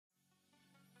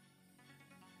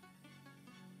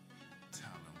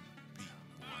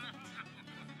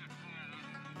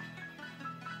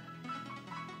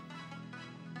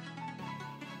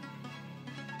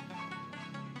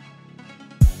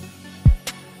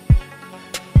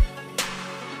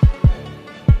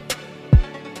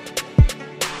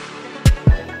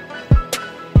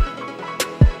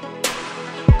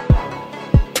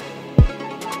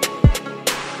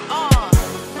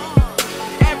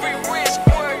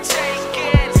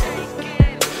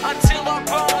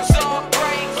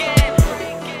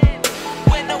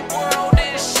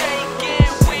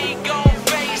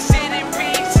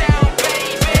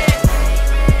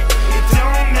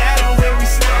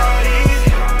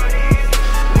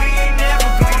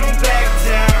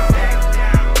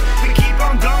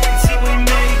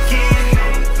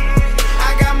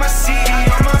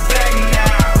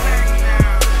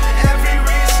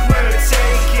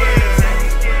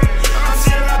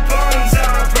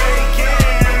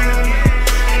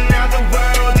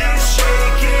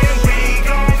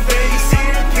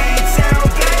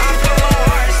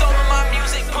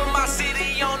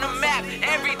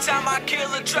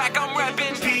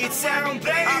Sound,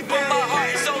 baby. I put my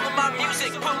heart and soul in my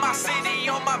music, put my city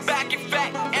on my back. In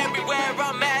fact, everywhere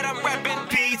I'm at, I'm reppin'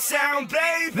 Sound,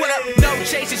 baby. What up, no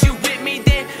chasers, you with me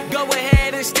then? Go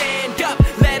ahead and stand up.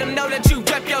 Let them know that you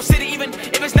rep your city, even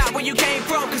if it's not where you came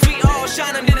from. Cause we all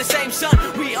shine under the same sun.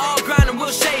 We all grind and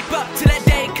we'll shape up till that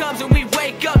day comes and we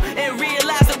wake up and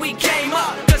realize that we came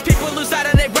up. Cause people lose sight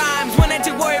of their rhymes when they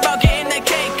too worry about getting their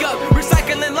cake up.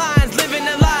 Recycling lines, living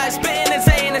their lives, spitting and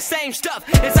saying the same stuff.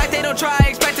 It's like they don't try,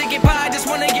 expect to get by, just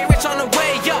wanna get rich on the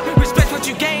way up. Respect what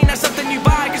you gain, not something you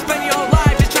buy. Cause spend your whole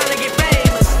life just trying to get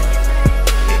famous.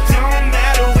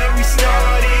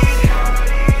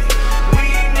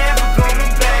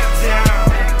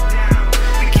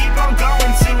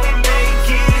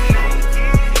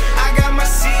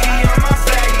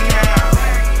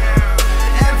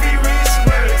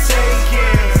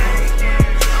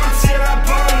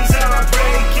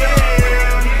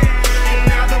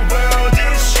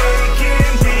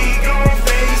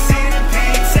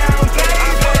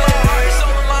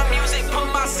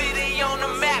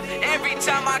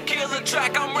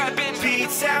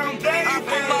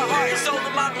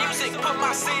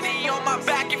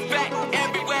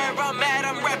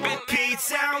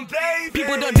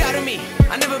 People don't doubt me,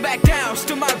 I never back down.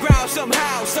 Stood my ground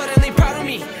somehow, suddenly proud of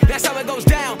me. That's how it goes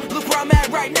down, look where I'm at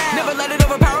right now. Never let it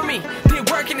overpower me, did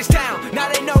work in this town.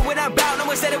 Now they know what I'm about, no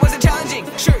one said it wasn't challenging.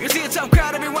 Sure, you see a tough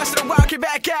crowd every once in a while, get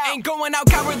back out. Ain't going out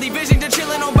cowardly, vision to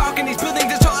chilling on balconies.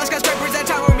 Buildings as tall as skyscrapers that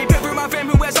tower me. Pay for my fam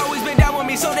who has always been down with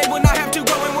me, so they will not have to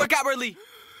go and work outwardly.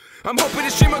 I'm hoping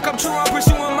this dream will come true, I'm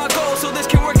pursuing my goals, so this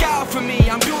can work out for me.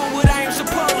 I'm doing what I am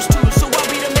supposed to.